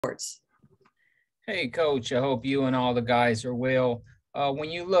sports. Hey, Coach, I hope you and all the guys are well.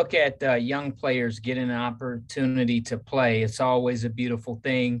 When you look at young players getting an opportunity to play, it's always a beautiful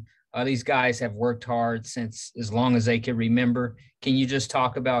thing. These guys have worked hard since as long as they can remember. Can you just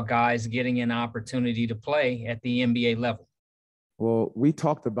talk about guys getting an opportunity to play at the NBA level? Well, we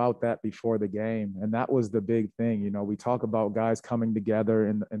talked about that before the game, and that was the big thing. We talk about guys coming together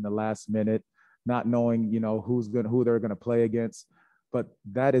in the last minute, not knowing, who they're gonna play against. But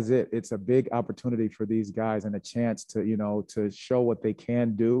that is it. It's a big opportunity for these guys and a chance to, to show what they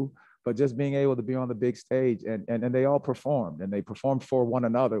can do. But just being able to be on the big stage and they all performed and they performed for one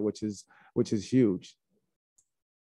another, which is huge.